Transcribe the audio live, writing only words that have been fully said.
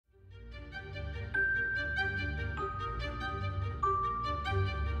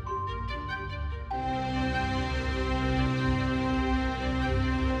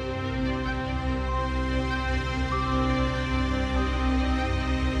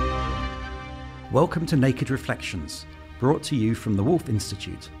Welcome to Naked Reflections, brought to you from the Woolf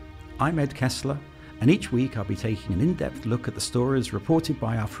Institute. I'm Ed Kessler, and each week I'll be taking an in-depth look at the stories reported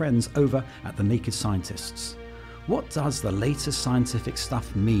by our friends over at the Naked Scientists. What does the latest scientific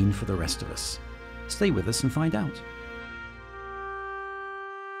stuff mean for the rest of us? Stay with us and find out.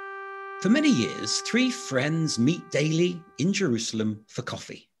 For many years, three friends meet daily in Jerusalem for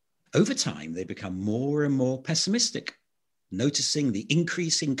coffee. Over time, they become more and more pessimistic, noticing the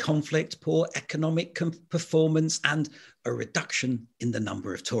increasing conflict, poor economic performance, and a reduction in the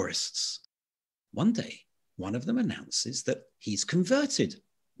number of tourists. One day, one of them announces that he's converted.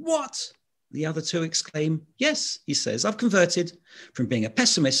 What? The other two exclaim. Yes, he says, I've converted from being a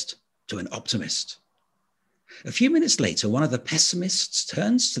pessimist to an optimist. A few minutes later, one of the pessimists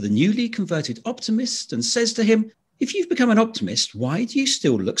turns to the newly converted optimist and says to him, if you've become an optimist, why do you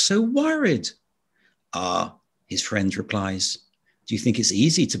still look so worried? His friend replies, do you think it's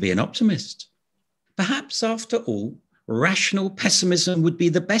easy to be an optimist? Perhaps, after all, rational pessimism would be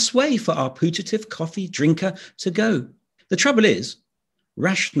the best way for our putative coffee drinker to go. The trouble is,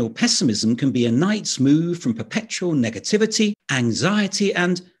 rational pessimism can be a night's move from perpetual negativity, anxiety,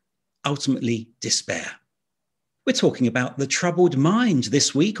 and ultimately despair. We're talking about the troubled mind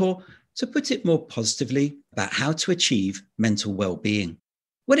this week, or to put it more positively, about how to achieve mental well-being.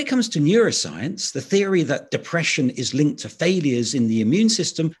 When it comes to neuroscience, the theory that depression is linked to failures in the immune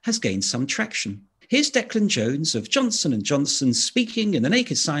system has gained some traction. Here's Declan Jones of Johnson & Johnson speaking in the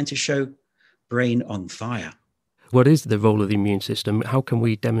Naked Scientist show, Brain on Fire. What is the role of the immune system? How can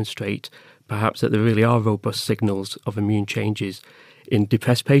we demonstrate perhaps that there really are robust signals of immune changes in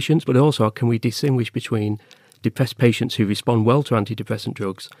depressed patients, but also can we distinguish between depressed patients who respond well to antidepressant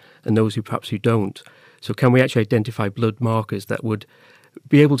drugs and those who perhaps don't? So can we actually identify blood markers that would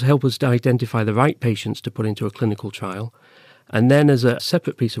be able to help us to identify the right patients to put into a clinical trial? And then as a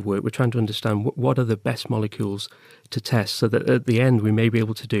separate piece of work, we're trying to understand what are the best molecules to test so that at the end we may be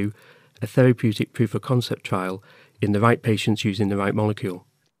able to do a therapeutic proof of concept trial in the right patients using the right molecule.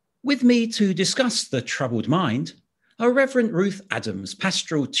 With me to discuss the troubled mind are Reverend Ruth Adams,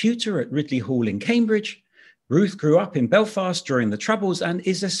 pastoral tutor at Ridley Hall in Cambridge. Ruth grew up in Belfast during the Troubles and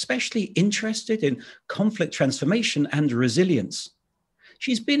is especially interested in conflict transformation and resilience.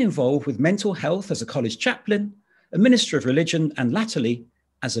 She's been involved with mental health as a college chaplain, a minister of religion, and latterly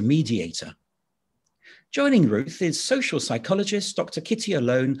as a mediator. Joining Ruth is social psychologist Dr. Kitty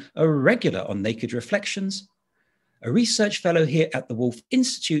Alone, a regular on Naked Reflections, a research fellow here at the Woolf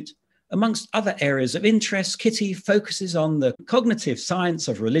Institute. Amongst other areas of interest, Kitty focuses on the cognitive science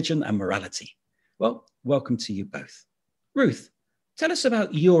of religion and morality. Well, welcome to you both. Ruth, tell us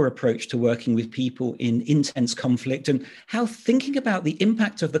about your approach to working with people in intense conflict and how thinking about the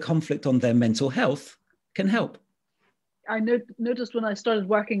impact of the conflict on their mental health can help. I noticed when I started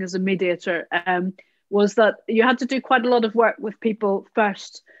working as a mediator was that you had to do quite a lot of work with people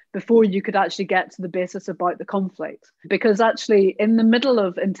first before you could actually get to the basis about the conflict. Because actually in the middle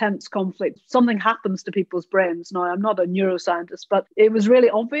of intense conflict, something happens to people's brains. Now, I'm not a neuroscientist, but it was really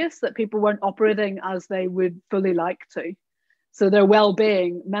obvious that people weren't operating as they would fully like to. So their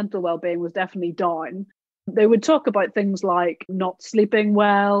well-being, mental well-being was definitely down. They would talk about things like not sleeping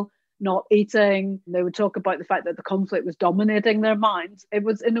well, not eating. They would talk about the fact that the conflict was dominating their minds. It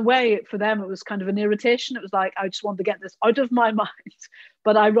was, in a way, for them, it was kind of an irritation. It was like, I just want to get this out of my mind.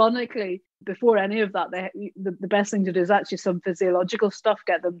 But ironically, before any of that, the best thing to do is actually some physiological stuff,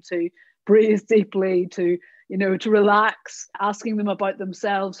 get them to breathe deeply, to relax, asking them about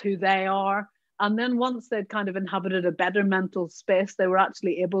themselves, who they are. And then once they'd kind of inhabited a better mental space, they were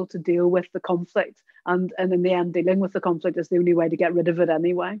actually able to deal with the conflict. And in the end, dealing with the conflict is the only way to get rid of it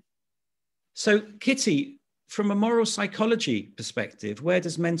anyway. So, Kitty, from a moral psychology perspective, where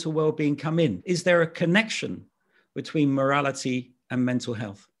does mental well-being come in? Is there a connection between morality and mental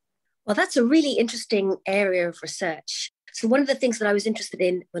health? Well, that's a really interesting area of research. So one of the things that I was interested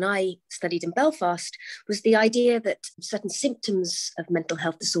in when I studied in Belfast was the idea that certain symptoms of mental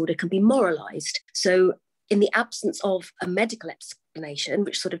health disorder can be moralised. So in the absence of a medical explanation,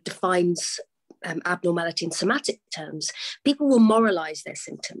 which sort of defines abnormality in somatic terms, people will moralise their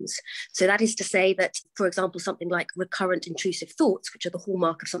symptoms. So that is to say that, for example, something like recurrent intrusive thoughts, which are the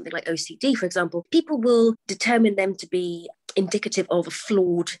hallmark of something like OCD, for example, people will determine them to be indicative of a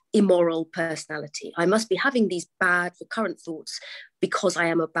flawed, immoral personality. I must be having these bad recurrent thoughts because I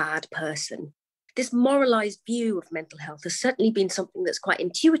am a bad person. This moralised view of mental health has certainly been something that's quite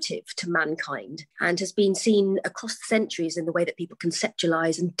intuitive to mankind and has been seen across the centuries in the way that people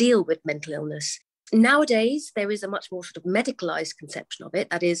conceptualise and deal with mental illness. Nowadays, there is a much more sort of medicalized conception of it.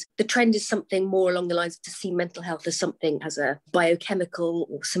 That is, the trend is something more along the lines of to see mental health as something as a biochemical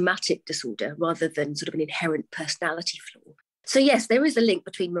or somatic disorder rather than sort of an inherent personality flaw. So yes, there is a link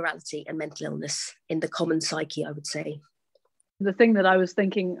between morality and mental illness in the common psyche, I would say. The thing that I was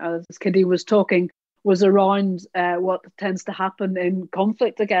thinking as Kitty was talking was around what tends to happen in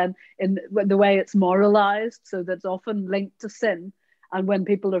conflict again, in the way it's moralized, so that's often linked to sin. And when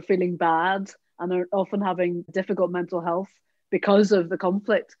people are feeling bad and are often having difficult mental health because of the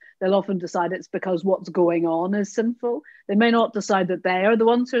conflict, they'll often decide it's because what's going on is sinful. They may not decide that they are the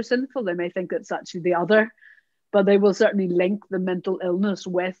ones who are sinful. They may think it's actually the other, but they will certainly link the mental illness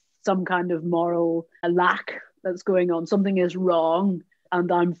with some kind of moral lack that's going on. Something is wrong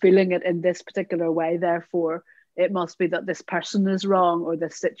and I'm feeling it in this particular way. Therefore, it must be that this person is wrong or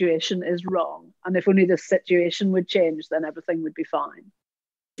this situation is wrong. And if only this situation would change, then everything would be fine.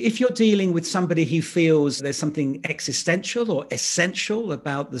 If you're dealing with somebody who feels there's something existential or essential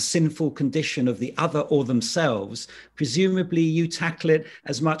about the sinful condition of the other or themselves, presumably you tackle it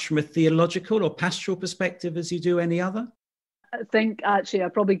as much from a theological or pastoral perspective as you do any other? I think actually I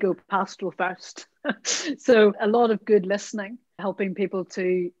probably go pastoral first. So a lot of good listening, helping people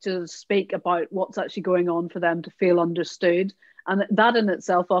to speak about what's actually going on for them to feel understood. And that in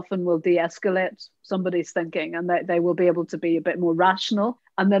itself often will de-escalate somebody's thinking, and they will be able to be a bit more rational.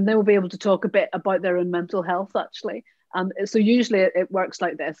 And then they will be able to talk a bit about their own mental health, actually. And so usually it works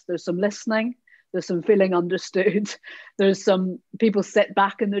like this. There's some listening, there's some feeling understood, there's some people sit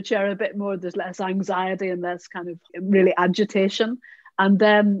back in their chair a bit more, there's less anxiety and less kind of really agitation. And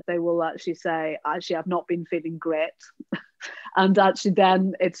then they will actually say, actually, I've not been feeling great. And actually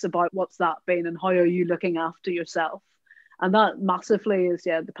then it's about what's that been and how are you looking after yourself? And that massively is,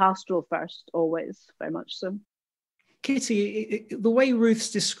 the pastoral first, always, very much so. Kitty, the way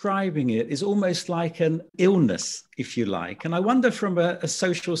Ruth's describing it is almost like an illness, if you like. And I wonder from a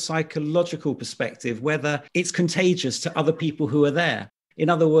social psychological perspective whether it's contagious to other people who are there. In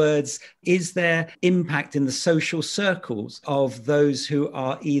other words, is there impact in the social circles of those who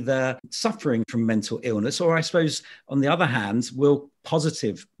are either suffering from mental illness, or I suppose, on the other hand, will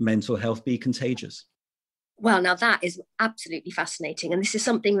positive mental health be contagious? Well, now that is absolutely fascinating. And this is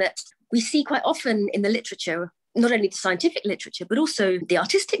something that we see quite often in the literature, not only the scientific literature, but also the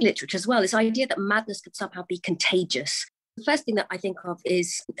artistic literature as well, this idea that madness could somehow be contagious. The first thing that I think of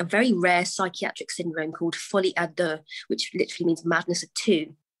is a very rare psychiatric syndrome called folie à deux, which literally means madness at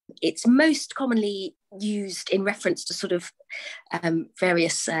two. It's most commonly used in reference to sort of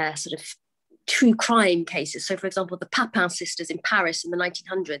various sort of true crime cases. So, for example, the Papin sisters in Paris in the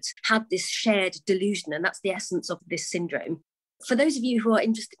 1900s had this shared delusion, and that's the essence of this syndrome. For those of you who are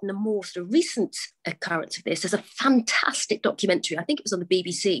interested in a more sort of recent occurrence of this, there's a fantastic documentary, I think it was on the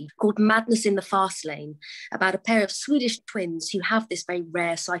BBC, called Madness in the Fast Lane, about a pair of Swedish twins who have this very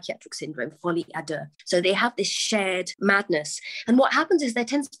rare psychiatric syndrome, folie à deux. So they have this shared madness. And what happens is there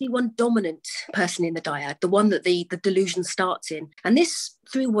tends to be one dominant person in the dyad, the one that the delusion starts in. And this,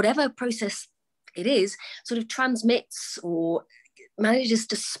 through whatever process it is, sort of transmits or manages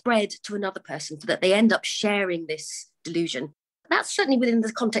to spread to another person so that they end up sharing this delusion. That's certainly within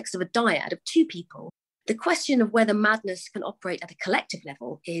the context of a dyad of two people. The question of whether madness can operate at a collective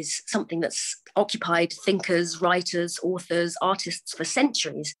level is something that's occupied thinkers, writers, authors, artists for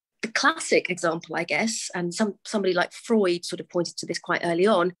centuries. The classic example, I guess, and somebody like Freud sort of pointed to this quite early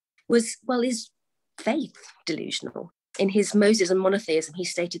on, was, well, is faith delusional? In his Moses and Monotheism, he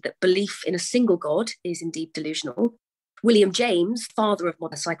stated that belief in a single God is indeed delusional. William James, father of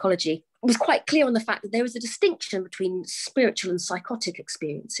modern psychology, was quite clear on the fact that there is a distinction between spiritual and psychotic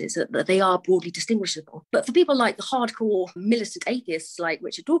experiences, that they are broadly distinguishable. But for people like the hardcore militant atheists like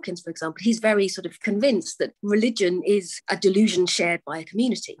Richard Dawkins, for example, he's very sort of convinced that religion is a delusion shared by a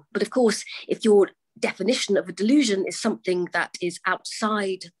community. But of course, if your definition of a delusion is something that is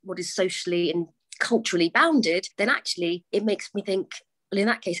outside what is socially and culturally bounded, then actually it makes me think, well, in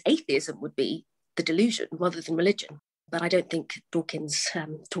that case, atheism would be the delusion rather than religion. But I don't think Dawkins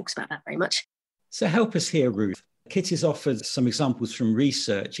talks about that very much. So help us here, Ruth. Kitty's offered some examples from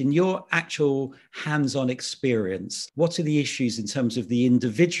research. In your actual hands-on experience, what are the issues in terms of the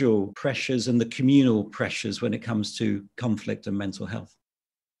individual pressures and the communal pressures when it comes to conflict and mental health?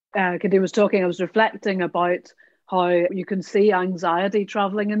 Kitty was talking, I was reflecting about how you can see anxiety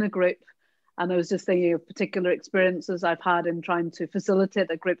travelling in a group. And I was just thinking of particular experiences I've had in trying to facilitate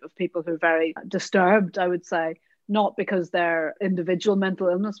a group of people who are very disturbed, I would say, not because they're individual mental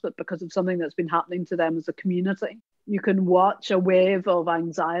illness, but because of something that's been happening to them as a community. You can watch a wave of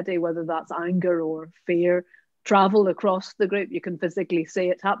anxiety, whether that's anger or fear, travel across the group. You can physically see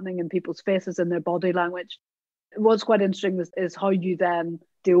it happening in people's faces and their body language. What's quite interesting is how you then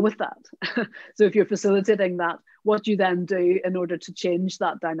deal with that. So if you're facilitating that, what do you then do in order to change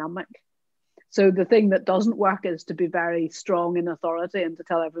that dynamic? So the thing that doesn't work is to be very strong in authority and to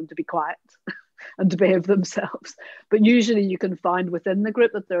tell everyone to be quiet and to behave themselves. But usually you can find within the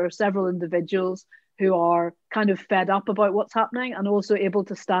group that there are several individuals who are kind of fed up about what's happening and also able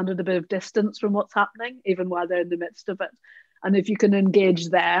to stand at a bit of distance from what's happening, even while they're in the midst of it. And if you can engage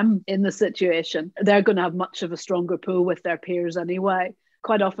them in the situation, they're going to have much of a stronger pull with their peers anyway.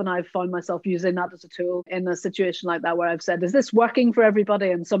 Quite often I've found myself using that as a tool in a situation like that where I've said, is this working for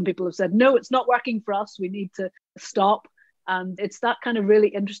everybody? And some people have said, no, it's not working for us. We need to stop. And it's that kind of really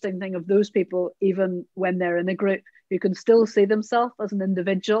interesting thing of those people, even when they're in a group, who can still see themselves as an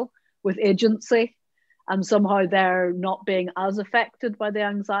individual with agency. And somehow they're not being as affected by the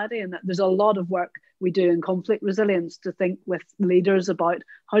anxiety. And there's a lot of work we do in conflict resilience to think with leaders about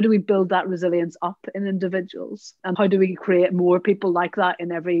how do we build that resilience up in individuals and how do we create more people like that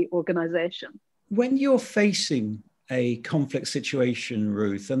in every organization. When you're facing a conflict situation,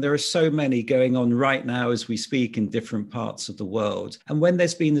 Ruth, and there are so many going on right now as we speak in different parts of the world, and when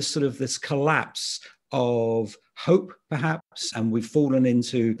there's been this collapse of hope, perhaps, and we've fallen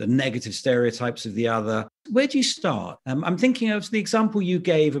into the negative stereotypes of the other, where do you start? I'm thinking of the example you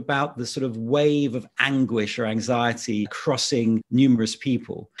gave about the sort of wave of anguish or anxiety crossing numerous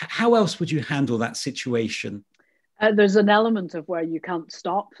people. How else would you handle that situation? There's an element of where you can't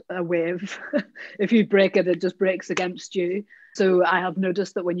stop a wave. If you break it, it just breaks against you. So I have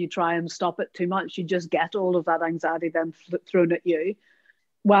noticed that when you try and stop it too much, you just get all of that anxiety then thrown at you.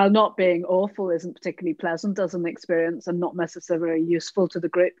 While not being awful isn't particularly pleasant as an experience and not necessarily useful to the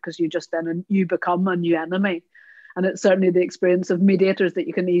group, because you become a new enemy. And it's certainly the experience of mediators that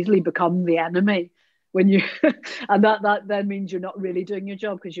you can easily become the enemy when you, and that then means you're not really doing your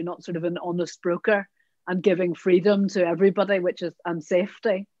job because you're not sort of an honest broker and giving freedom to everybody, and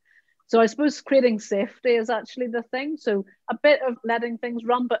safety. So I suppose creating safety is actually the thing. So a bit of letting things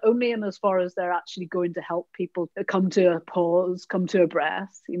run, but only in as far as they're actually going to help people to come to a pause, come to a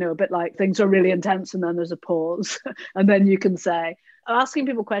breath, a bit like things are really intense and then there's a pause. And then you can say, asking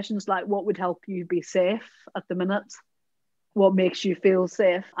people questions like, what would help you be safe at the minute? What makes you feel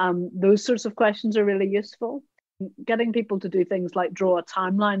safe? Those sorts of questions are really useful. Getting people to do things like draw a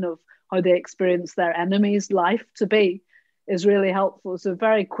timeline of how they experience their enemy's life to be is really helpful. So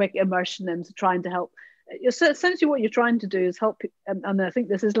very quick immersion into trying to help. So essentially what you're trying to do is help, and I think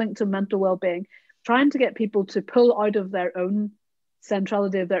this is linked to mental well-being, trying to get people to pull out of their own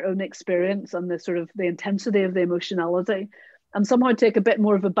centrality of their own experience and the intensity of the emotionality and somehow take a bit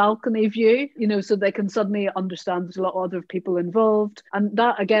more of a balcony view, so they can suddenly understand there's a lot of other people involved. And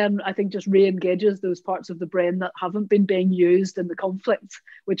that, again, I think just re-engages those parts of the brain that haven't been being used in the conflict,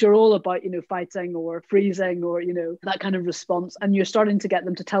 which are all about, fighting or freezing or, that kind of response. And you're starting to get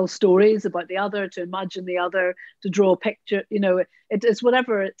them to tell stories about the other, to imagine the other, to draw a picture, it's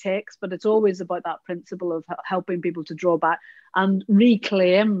whatever it takes, but it's always about that principle of helping people to draw back and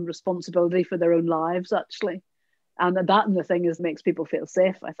reclaim responsibility for their own lives, actually. And that and the thing is makes people feel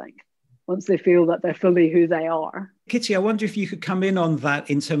safe, I think, once they feel that they're fully who they are. Kitty, I wonder if you could come in on that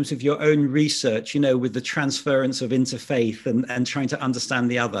in terms of your own research, with the transference of interfaith and trying to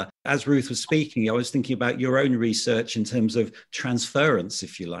understand the other. As Ruth was speaking, I was thinking about your own research in terms of transference,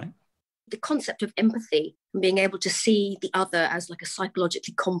 if you like. The concept of empathy and being able to see the other as like a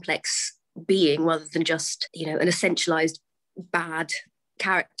psychologically complex being rather than just, an essentialized bad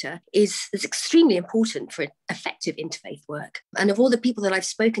character is extremely important for effective interfaith work. And of all the people that I've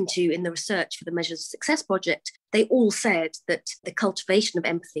spoken to in the research for the Measures of Success project, they all said that the cultivation of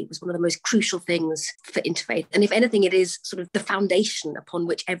empathy was one of the most crucial things for interfaith. And if anything, it is sort of the foundation upon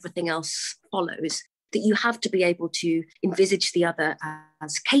which everything else follows, that you have to be able to envisage the other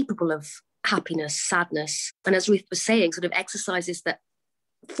as capable of happiness, sadness. And as Ruth was saying, sort of exercises that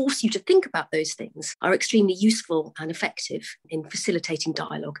force you to think about those things are extremely useful and effective in facilitating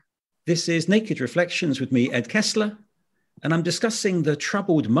dialogue. This is Naked Reflections with me, Ed Kessler, and I'm discussing the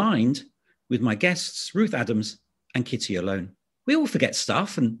troubled mind with my guests, Ruth Adams and Kitty Alone. We all forget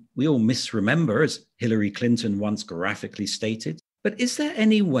stuff and we all misremember, as Hillary Clinton once graphically stated. But is there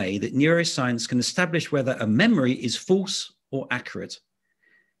any way that neuroscience can establish whether a memory is false or accurate?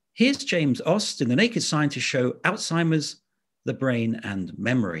 Here's James Ost in the Naked Scientist show, Alzheimer's, the Brain and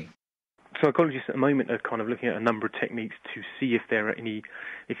Memory. Psychologists at the moment are kind of looking at a number of techniques to see if there are any,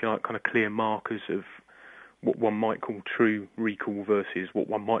 if you like, kind of clear markers of what one might call true recall versus what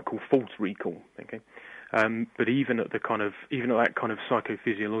one might call false recall. Okay, But even at that kind of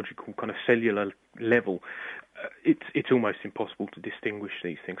psychophysiological kind of cellular level, it's almost impossible to distinguish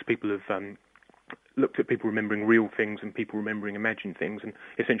these things. People have looked at people remembering real things and people remembering imagined things, and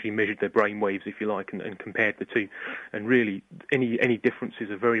essentially measured their brain waves, if you like, and compared the two. And really, any differences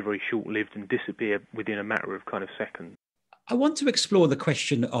are very, very short-lived and disappear within a matter of kind of seconds. I want to explore the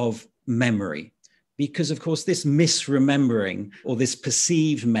question of memory, because, of course, this misremembering or this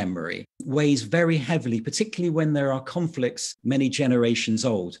perceived memory weighs very heavily, particularly when there are conflicts many generations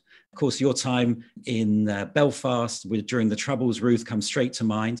old. Of course, your time in Belfast during the Troubles, Ruth, comes straight to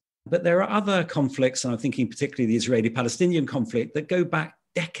mind. But there are other conflicts, and I'm thinking particularly the Israeli-Palestinian conflict, that go back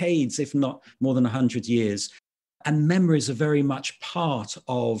decades, if not more than 100 years. And memories are very much part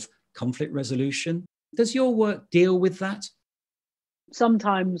of conflict resolution. Does your work deal with that?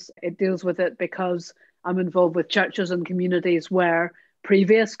 Sometimes it deals with it because I'm involved with churches and communities where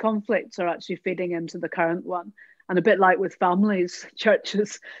previous conflicts are actually feeding into the current one. And a bit like with families,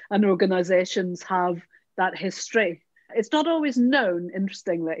 churches and organizations have that history. It's not always known,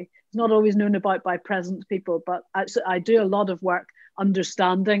 interestingly. It's not always known about by present people, but I do a lot of work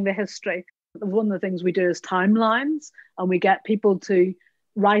understanding the history. One of the things we do is timelines, and we get people to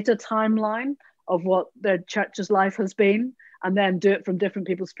write a timeline of what their church's life has been, and then do it from different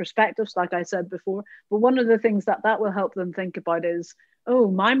people's perspectives, like I said before. But one of the things that will help them think about is, oh,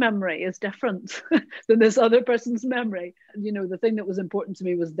 my memory is different than this other person's memory. You know, the thing that was important to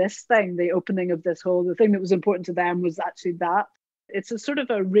me was this thing, the opening of this hole. The thing that was important to them was actually that. It's a sort of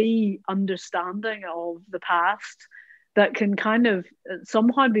a re-understanding of the past that can kind of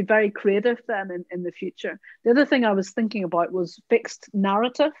somehow be very creative then in the future. The other thing I was thinking about was fixed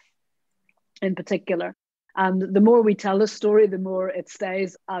narrative in particular. And the more we tell a story, the more it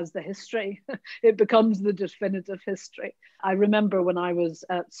stays as the history. It becomes the definitive history. I remember when I was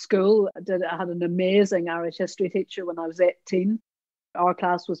at school, I had an amazing Irish history teacher when I was 18. Our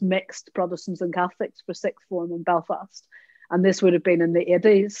class was mixed, Protestants and Catholics, for sixth form in Belfast. And this would have been in the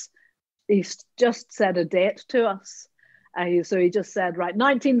 80s. He just said a date to us. So he just said, right,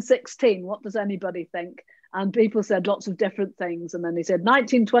 1916, what does anybody think? And people said lots of different things. And then he said,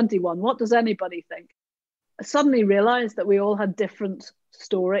 1921, what does anybody think? I suddenly realized that we all had different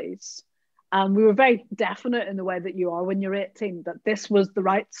stories. And we were very definite in the way that you are when you're 18, that this was the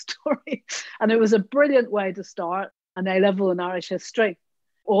right story. And it was a brilliant way to start an A-level in Irish history,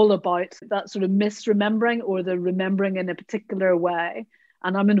 all about that sort of misremembering or the remembering in a particular way.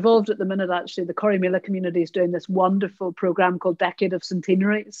 And I'm involved at the minute, actually. The Corrymeela community is doing this wonderful programme called Decade of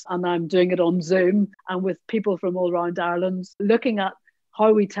Centenaries. And I'm doing it on Zoom and with people from all around Ireland, looking at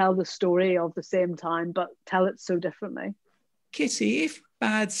how we tell the story of the same time, but tell it so differently. Kitty, if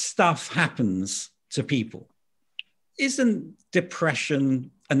bad stuff happens to people, isn't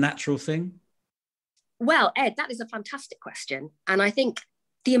depression a natural thing? Well, Ed, that is a fantastic question. And I think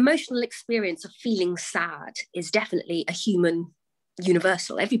the emotional experience of feeling sad is definitely a human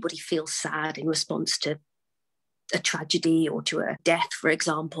universal. Everybody feels sad in response to a tragedy or to a death, for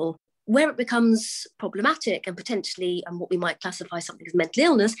example. Where it becomes problematic and potentially and what we might classify something as mental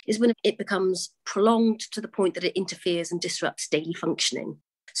illness is when it becomes prolonged to the point that it interferes and disrupts daily functioning.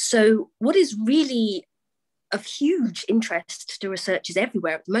 So what is really of huge interest to researchers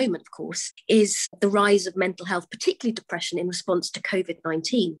everywhere at the moment, of course, is the rise of mental health, particularly depression, in response to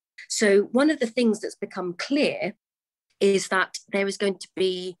COVID-19. So one of the things that's become clear is that there is going to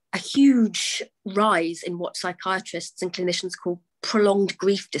be a huge rise in what psychiatrists and clinicians call prolonged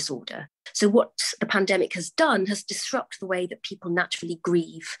grief disorder. So what the pandemic has done has disrupted the way that people naturally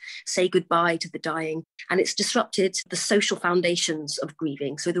grieve, say goodbye to the dying, and it's disrupted the social foundations of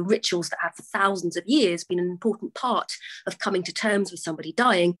grieving. So the rituals that have for thousands of years been an important part of coming to terms with somebody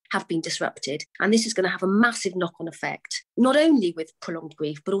dying have been disrupted. And this is going to have a massive knock-on effect, not only with prolonged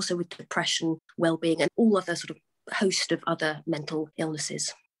grief, but also with depression, well-being, and all other sort of host of other mental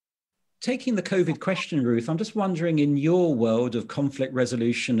illnesses. Taking the COVID question, Ruth, I'm just wondering, in your world of conflict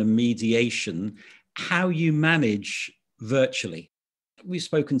resolution and mediation, how you manage virtually. We've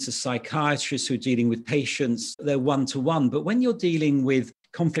spoken to psychiatrists who are dealing with patients, they're one-to-one, but when you're dealing with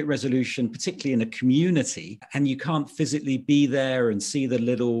conflict resolution, particularly in a community, and you can't physically be there and see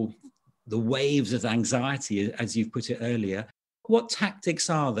the waves of anxiety, as you've put it earlier, what tactics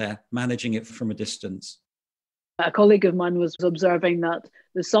are there managing it from a distance? A colleague of mine was observing that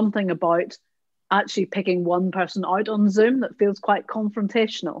there's something about actually picking one person out on Zoom that feels quite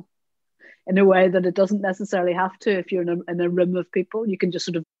confrontational in a way that it doesn't necessarily have to. If you're in a room of people, you can just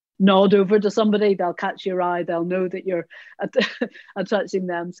sort of nod over to somebody, they'll catch your eye, they'll know that you're touching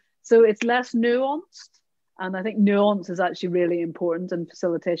them. So it's less nuanced. And I think nuance is actually really important in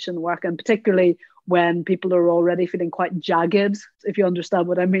facilitation work, and particularly when people are already feeling quite jagged, if you understand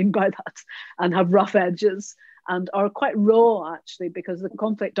what I mean by that, and have rough edges and are quite raw, actually, because the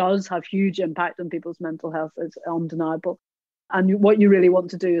conflict does have huge impact on people's mental health. It's undeniable. And what you really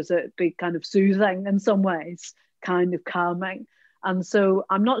want to do is it be kind of soothing in some ways, kind of calming. And so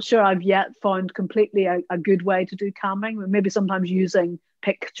I'm not sure I've yet found completely a good way to do calming. Maybe sometimes using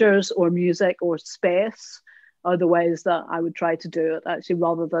pictures or music or space are the ways that I would try to do it, actually,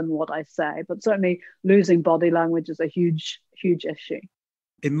 rather than what I say. But certainly losing body language is a huge, huge issue.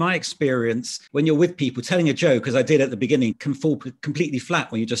 In my experience, when you're with people, telling a joke, as I did at the beginning, can fall completely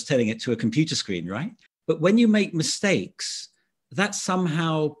flat when you're just telling it to a computer screen, right? But when you make mistakes, that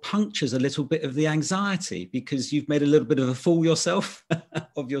somehow punctures a little bit of the anxiety because you've made a little bit of a fool yourself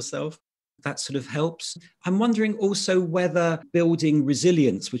of yourself. That sort of helps. I'm wondering also whether building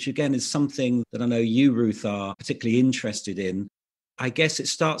resilience, which again is something that I know you, Ruth, are particularly interested in, I guess it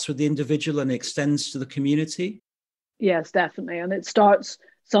starts with the individual and extends to the community. Yes, definitely. And it starts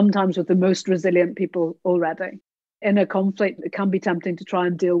sometimes with the most resilient people already. In a conflict, it can be tempting to try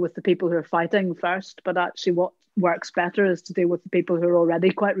and deal with the people who are fighting first, but actually what works better is to deal with the people who are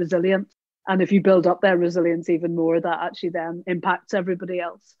already quite resilient. And if you build up their resilience even more, that actually then impacts everybody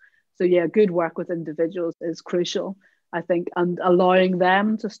else. So yeah, good work with individuals is crucial, I think, and allowing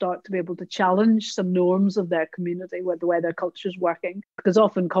them to start to be able to challenge some norms of their community with the way their culture is working. Because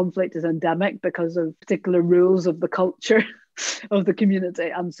often conflict is endemic because of particular rules of the culture of the community.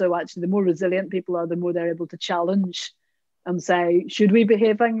 And so actually the more resilient people are, the more they're able to challenge and say, should we be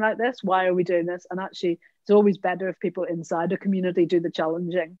behaving like this? Why are we doing this? And actually, it's always better if people inside a community do the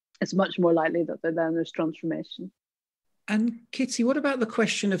challenging. It's much more likely that then there's transformation. And Kitty, what about the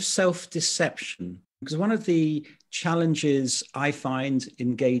question of self-deception? Because one of the challenges I find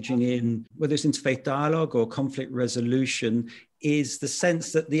engaging in, whether it's interfaith dialogue or conflict resolution, is the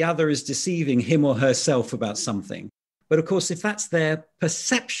sense that the other is deceiving him or herself about something. But of course, if that's their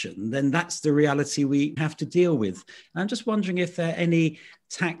perception, then that's the reality we have to deal with. I'm just wondering if there are any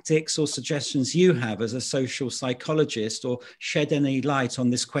tactics or suggestions you have as a social psychologist, or shed any light on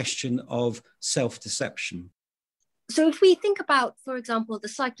this question of self-deception. So if we think about, for example, the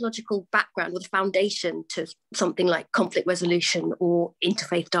psychological background or the foundation to something like conflict resolution or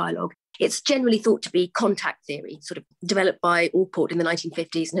interfaith dialogue, it's generally thought to be contact theory, sort of developed by Allport in the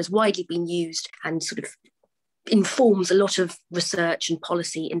 1950s and has widely been used and sort of informs a lot of research and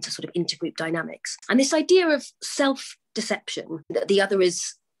policy into sort of intergroup dynamics. And this idea of self-deception, that the other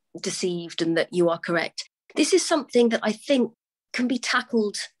is deceived and that you are correct, this is something that I think can be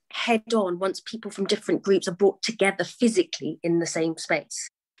tackled head on once people from different groups are brought together physically in the same space.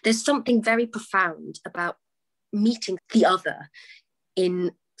 There's something very profound about meeting the other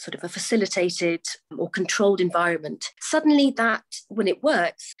in sort of a facilitated or controlled environment. Suddenly that, when it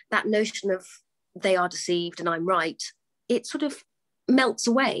works, that notion of they are deceived and I'm right, it sort of melts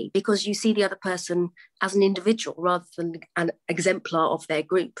away because you see the other person as an individual rather than an exemplar of their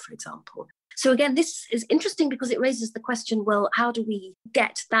group, for example. So again, this is interesting because it raises the question, well, how do we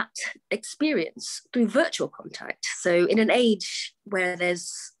get that experience through virtual contact? So in an age where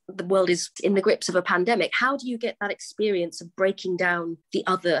the world is in the grips of a pandemic, how do you get that experience of breaking down the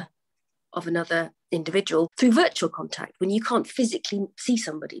other of another individual through virtual contact when you can't physically see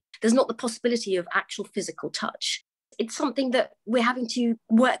somebody? There's not the possibility of actual physical touch. It's something that we're having to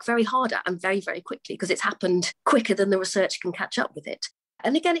work very hard at and very, very quickly because it's happened quicker than the research can catch up with it.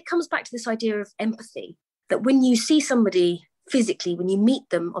 And again, it comes back to this idea of empathy, that when you see somebody physically, when you meet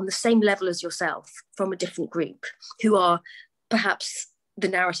them on the same level as yourself from a different group, who are perhaps the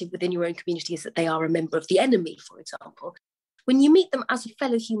narrative within your own community is that they are a member of the enemy, for example. When you meet them as a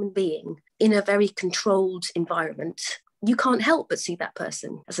fellow human being in a very controlled environment, you can't help but see that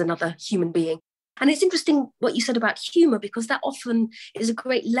person as another human being. And it's interesting what you said about humour, because that often is a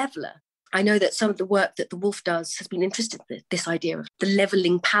great leveller. I know that some of the work that the Wolf does has been interested in this idea of the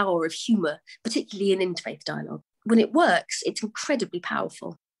levelling power of humour, particularly in interfaith dialogue. When it works, it's incredibly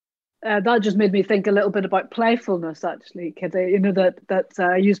powerful. That just made me think a little bit about playfulness, actually, Kitty. You know, that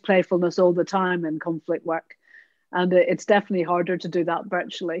I use playfulness all the time in conflict work, and it's definitely harder to do that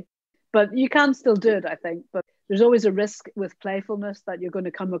virtually. But you can still do it, I think. But there's always a risk with playfulness that you're going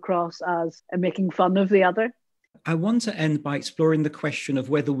to come across as making fun of the other. I want to end by exploring the question of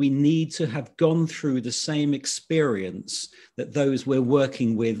whether we need to have gone through the same experience that those we're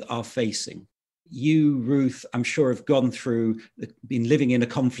working with are facing. You, Ruth, I'm sure have gone through, been living in a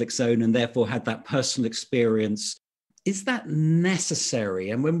conflict zone and therefore had that personal experience. Is that necessary?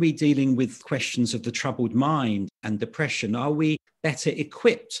 And when we're dealing with questions of the troubled mind and depression, are we better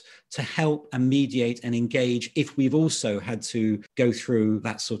equipped to help and mediate and engage if we've also had to go through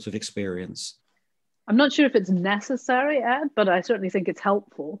that sort of experience? I'm not sure if it's necessary, Ed, but I certainly think it's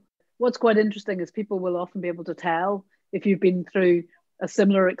helpful. What's quite interesting is people will often be able to tell if you've been through a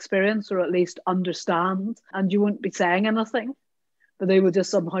similar experience, or at least understand, and you won't be saying anything, but they will just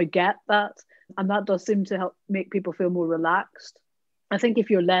somehow get that. And that does seem to help make people feel more relaxed. I think if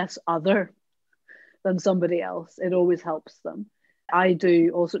you're less other than somebody else, it always helps them. I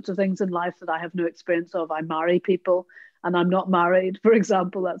do all sorts of things in life that I have no experience of. I marry people and I'm not married, for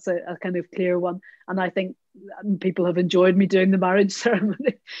example. That's a kind of clear one. And I think people have enjoyed me doing the marriage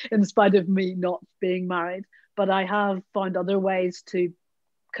ceremony in spite of me not being married. But I have found other ways to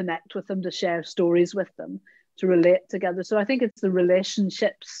connect with them, to share stories with them, to relate together. So I think it's the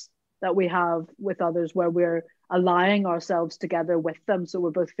relationships that we have with others where we're allying ourselves together with them, so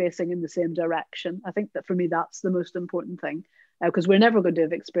we're both facing in the same direction. I think that for me, that's the most important thing, because we're never going to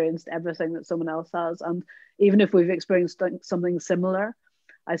have experienced everything that someone else has. And even if we've experienced something similar,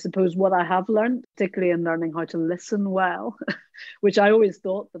 I suppose what I have learned, particularly in learning how to listen well, which I always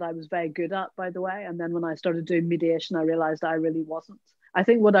thought that I was very good at, by the way. And then when I started doing mediation, I realized I really wasn't. I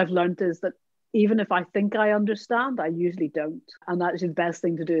think what I've learned is that even if I think I understand, I usually don't. And actually the best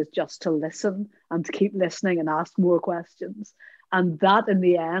thing to do is just to listen and to keep listening and ask more questions. And that in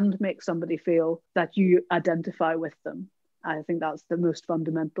the end makes somebody feel that you identify with them. I think that's the most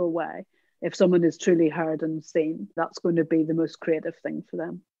fundamental way. If someone is truly heard and seen, that's going to be the most creative thing for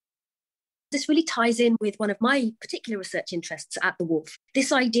them. This really ties in with one of my particular research interests at the Wolf,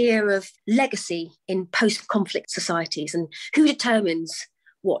 this idea of legacy in post-conflict societies and who determines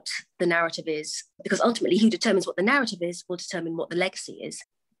what the narrative is, because ultimately who determines what the narrative is will determine what the legacy is.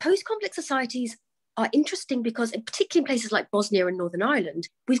 Post-conflict societies are interesting because, particularly in places like Bosnia and Northern Ireland,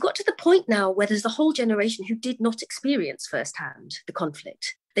 we've got to the point now where there's a whole generation who did not experience firsthand the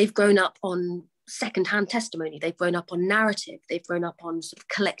conflict. They've grown up on secondhand testimony, they've grown up on narrative, they've grown up on sort of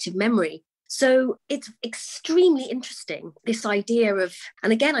collective memory. So it's extremely interesting, this idea of,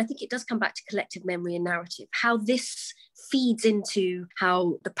 and again, I think it does come back to collective memory and narrative, how this feeds into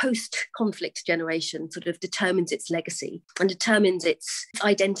how the post-conflict generation sort of determines its legacy and determines its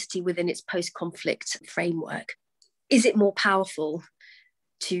identity within its post-conflict framework. Is it more powerful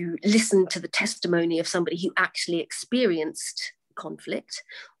to listen to the testimony of somebody who actually experienced conflict,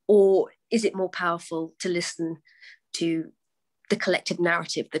 or is it more powerful to listen to the collective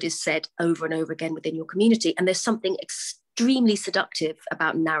narrative that is said over and over again within your community? And there's something extremely seductive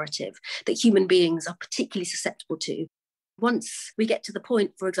about narrative that human beings are particularly susceptible to. Once we get to the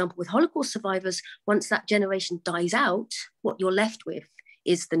point, for example, with Holocaust survivors, once that generation dies out, what you're left with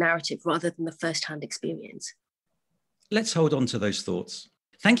is the narrative rather than the first-hand experience. Let's hold on to those thoughts.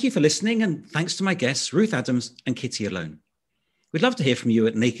 Thank you for listening, and thanks to my guests, Ruth Adams and Kitty Alone. We'd love to hear from you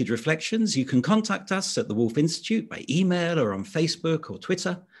at Naked Reflections. You can contact us at the Wolf Institute by email or on Facebook or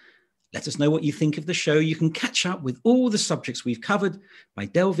Twitter. Let us know what you think of the show. You can catch up with all the subjects we've covered by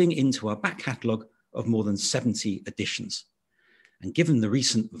delving into our back catalogue of more than 70 editions. And given the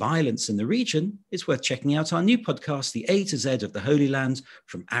recent violence in the region, it's worth checking out our new podcast, The A to Z of the Holy Land,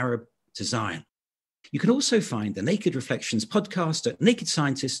 From Arab to Zion. You can also find the Naked Reflections podcast at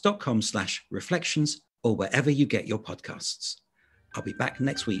nakedscientist.com/reflections or wherever you get your podcasts. I'll be back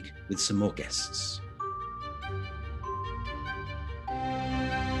next week with some more guests.